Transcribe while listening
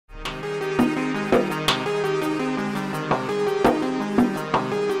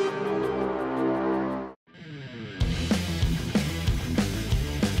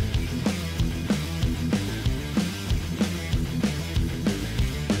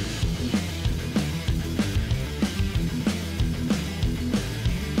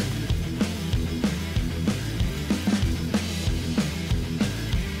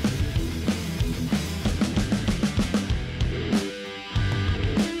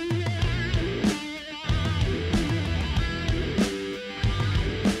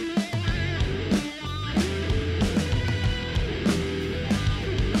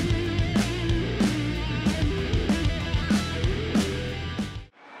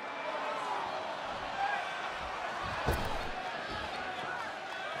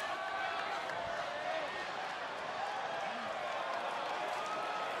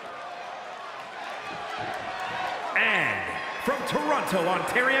Toronto,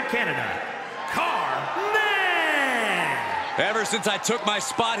 Ontario, Canada, Karmen! Ever since I took my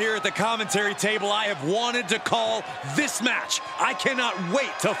spot here at the commentary table, I have wanted to call this match. I cannot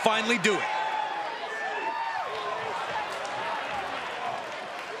wait to finally do it.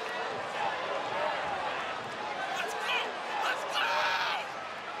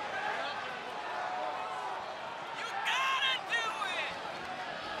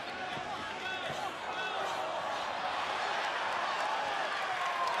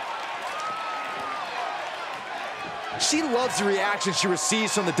 She loves the reaction she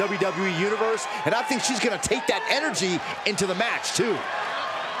receives from the WWE Universe, and I think she's going to take that energy into the match, too.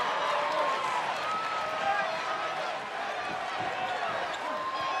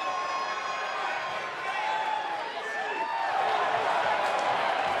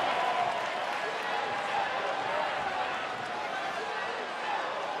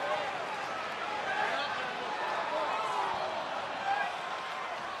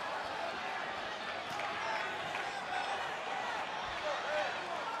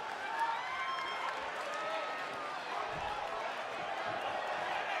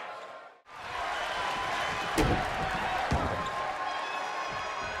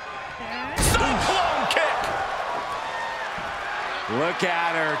 Look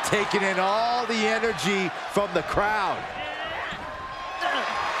at her, taking in all the energy from the crowd.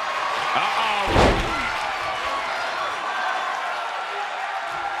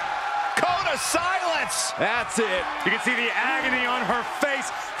 Code of silence! That's it. You can see the agony on her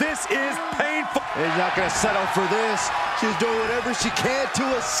face. This is painful. She's not going to settle for this. She's doing whatever she can to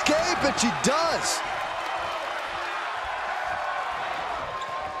escape, and she does.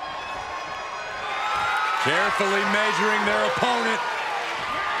 Carefully measuring their opponent.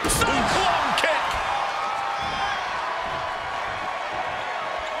 Cyclone kick!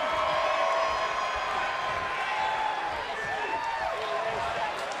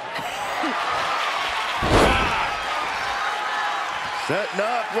 Setting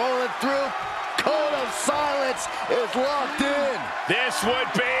up, rolling through. Code of silence is locked in. This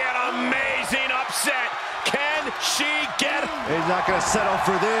would be an amazing upset. Can she get it? He's not going to settle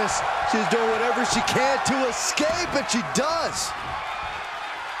for this. She's doing whatever she can to escape, and she does.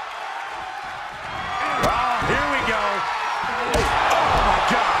 Here we go. Oh, my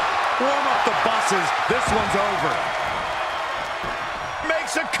God. Warm up the buses. This one's over.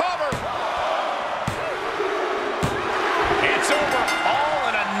 Makes a cover. It's over. All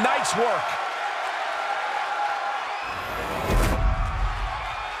in a night's work.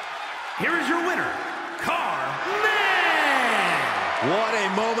 Here is your winner, Karmen! What a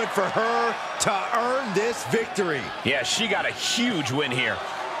moment for her to earn this victory. Yeah, she got a huge win here.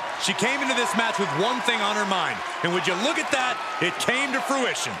 She came into this match with one thing on her mind, and would you look at that, it came to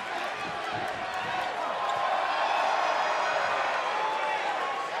fruition.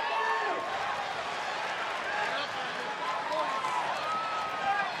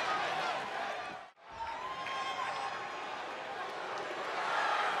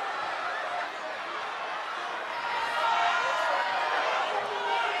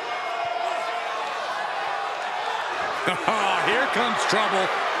 Here comes trouble.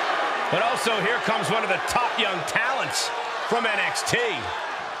 But also here comes one of the top young talents from NXT.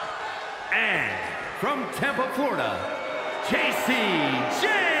 And from Tampa, Florida, JC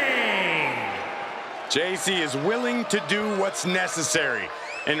Jane! JC is willing to do what's necessary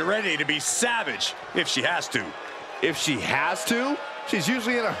and ready to be savage if she has to. If she has to, she's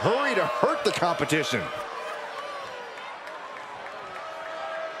usually in a hurry to hurt the competition.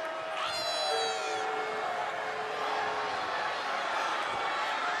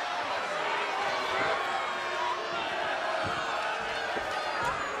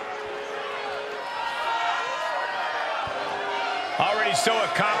 Already so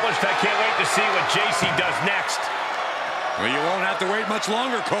accomplished, I can't wait to see what JC does next. Well, you won't have to wait much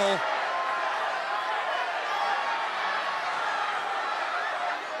longer, Cole.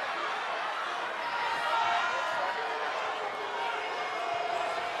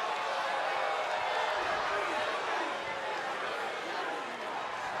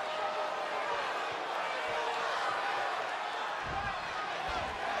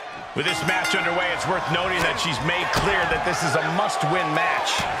 With this match underway, it's worth noting that she's made clear that this is a must-win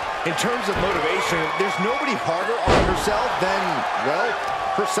match. In terms of motivation, there's nobody harder on herself than, well,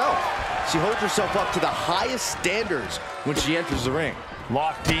 herself. She holds herself up to the highest standards when she enters the ring.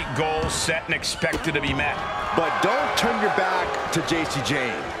 Lofty goals set and expected to be met. But don't turn your back to JC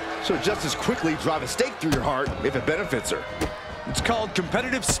Jane. She'll just as quickly drive a stake through your heart if it benefits her. It's called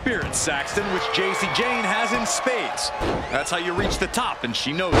competitive spirit, Saxton, which JC Jane has in spades. That's how you reach the top, and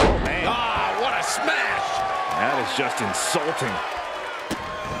she knows it. Man. Ah, what a smash! That is just insulting.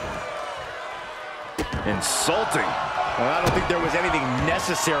 Insulting? Well, I don't think there was anything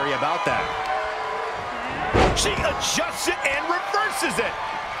necessary about that. She adjusts it and reverses it.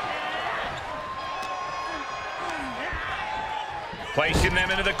 Placing them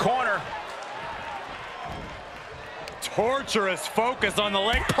into the corner. Torturous focus on the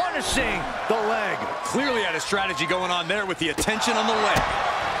leg. Punishing the leg. Clearly had a strategy going on there with the attention on the leg.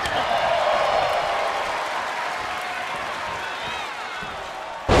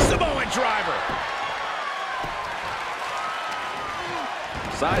 Samoan driver.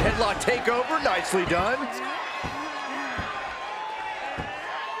 Side headlock takeover, nicely done.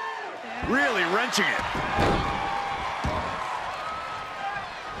 Really wrenching it.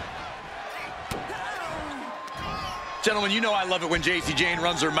 Gentlemen, you know I love it when Jacy Jayne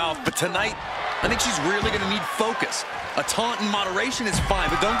runs her mouth, but tonight, I think she's really going to need focus. A taunt in moderation is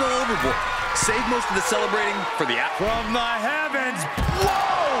fine, but don't go overboard. Save most of the celebrating for the app. From the heavens.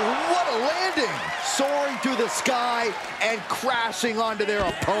 Whoa, what a landing. Soaring through the sky and crashing onto their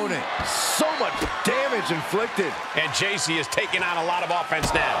opponent. So much damage inflicted. And Jacy is taking on a lot of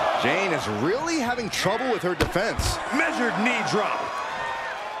offense now. Jayne is really having trouble with her defense. Measured knee drop.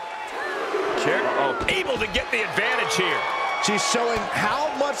 Able to get the advantage here. She's showing how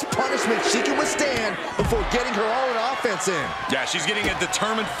much punishment she can withstand before getting her own offense in. Yeah, she's getting a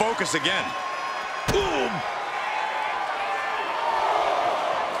determined focus again. Boom!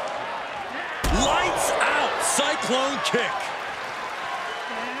 Lights out! Cyclone kick.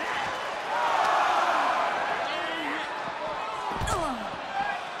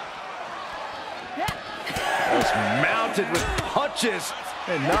 Just mounted with punches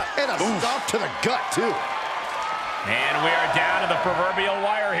and a stomp to the gut, too. And we are down to the proverbial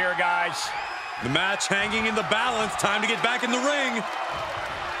wire here, guys. The match hanging in the balance. Time to get back in the ring.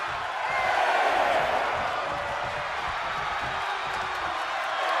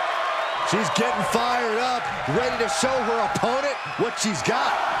 She's getting fired up, ready to show her opponent what she's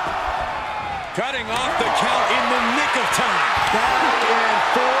got. Cutting off the count in the nick of time. Back and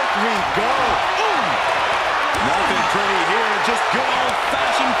forth we go. Ooh. Nothing pretty here, just good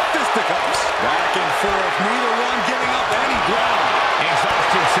old-fashioned fisticuffs. Back and forth, neither one giving up any ground.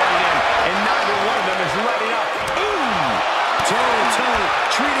 Exhaustion setting in, and neither one of them is letting up. Ooh! Toe-to-toe,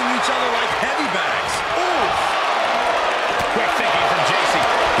 treating each other like heavy bags. Ooh! Quick thinking from Jacy.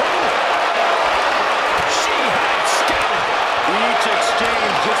 She had it scouted. Each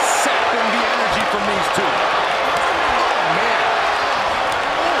exchange just sapping the energy from these two. Oh, man.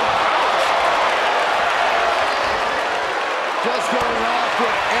 Just going off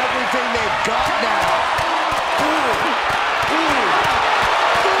with everything they've got now. Ooh. Ooh.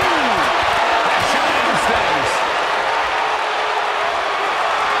 Ooh. That changes things.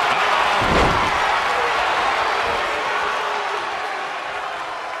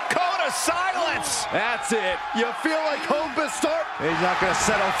 Code of silence. That's it. You feel like hope is start. He's not going to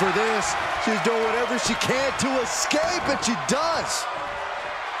settle for this. She's doing whatever she can to escape, and she does.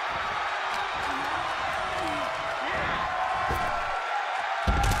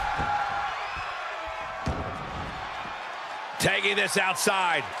 Taking this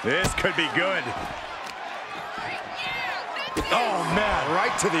outside. This could be good. Oh, man,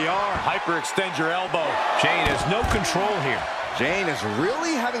 right to the arm. Hyperextend your elbow. Jayne has no control here. Jayne is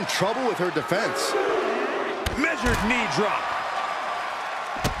really having trouble with her defense. Measured knee drop.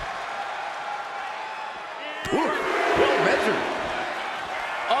 Ooh, well measured.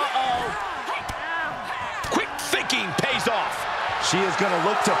 Uh-oh. Quick thinking pays off. She is going to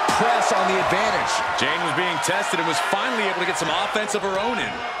look to press on the advantage. Jayne was being tested and was finally able to get some offense of her own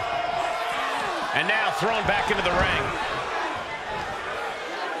in. And now thrown back into the ring.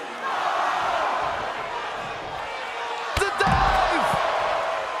 The dive!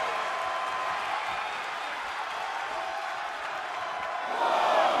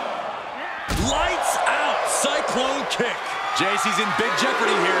 Lights out! Cyclone kick. Jacy's in big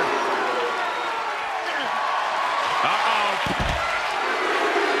jeopardy here.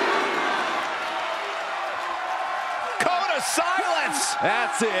 Silence!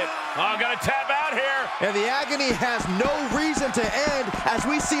 That's it. I'm gonna tap out here. And the agony has no reason to end as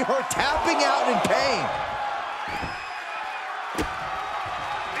we see her tapping out in pain.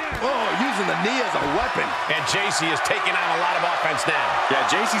 Oh, using the knee as a weapon. And Jacy is taking on a lot of offense now. Yeah,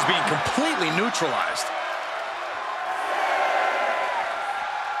 Jacy's being completely neutralized.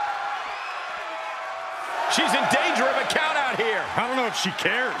 She's in danger of a count out here. I don't know if she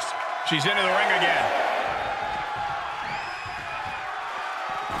cares. She's into the ring again.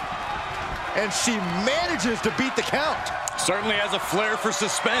 And she manages to beat the count. Certainly has a flair for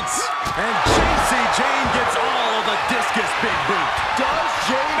suspense. And Jacy Jayne gets all of the discus big boot. Does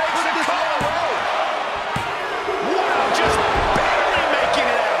Jayne put this all away? Wow, just barely making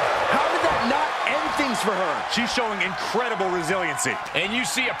it out. How did that not end things for her? She's showing incredible resiliency. And you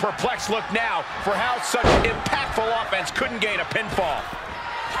see a perplexed look now for how such impactful offense couldn't gain a pinfall.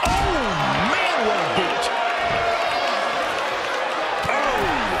 Oh, man, what a boot.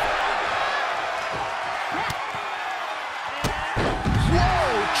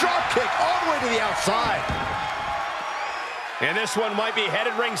 Kick all the way to the outside. And this one might be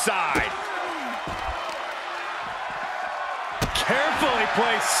headed ringside. Carefully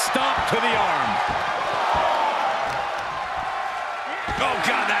placed stomp to the arm. Oh,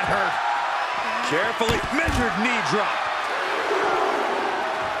 God, that hurt. Carefully measured knee drop.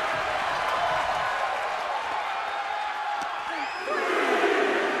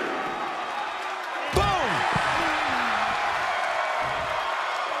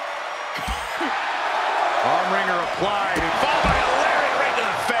 Armringer applied and Followed by a lariat right to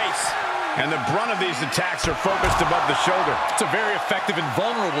the face. And the brunt of these attacks are focused above the shoulder. It's a very effective and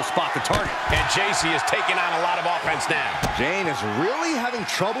vulnerable spot to target. And Jacy is taking on a lot of offense now. Jayne is really having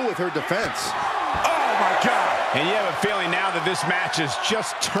trouble with her defense. oh my God. And you have a feeling now that this match has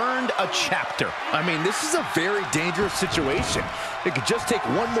just turned a chapter. I mean, this is a very dangerous situation. It could just take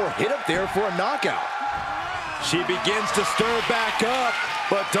one more hit up there for a knockout. She begins to stir back up,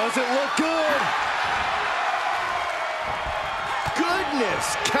 but doesn't look good.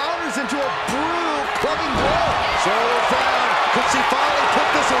 Goodness, counters into a brutal clubbing blow. Shoulders down. Could she finally put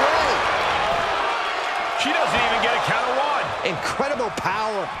this away? She doesn't even get a count of one. Incredible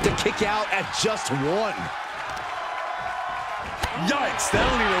power to kick out at just one. Yikes, that'll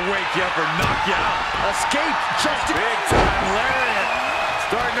either wake you up or knock you out. Escape just Big time lariat.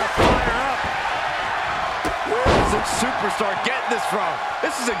 Starting to fire up. Where is this superstar getting this from?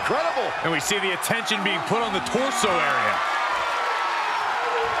 This is incredible. And we see the attention being put on the torso area.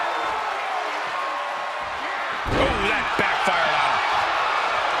 Oh, that backfired on her.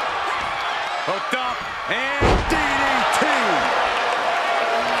 Hooked up and DDT.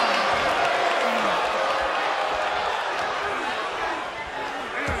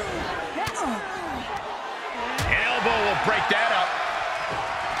 An elbow will break that up.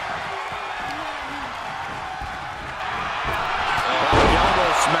 Elbow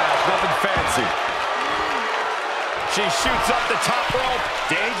smash, nothing fancy. She shoots up the top rope.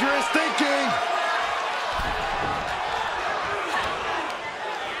 Dangerous thinking.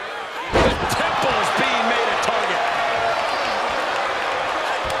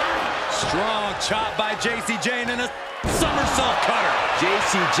 Strong chop by Jacy Jayne and a somersault cutter.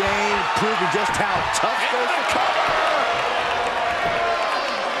 Jacy Jayne proving just how tough goes the cover.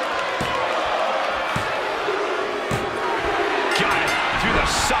 Got it. Through the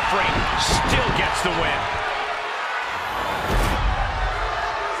suffering, still gets the win.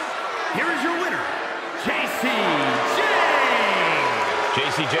 Here is your winner, Jacy Jayne.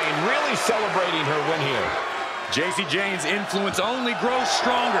 Jacy Jayne really celebrating her win here. Jacy Jayne's influence only grows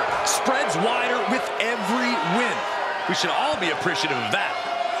stronger, spreads wider with every win. We should all be appreciative of that.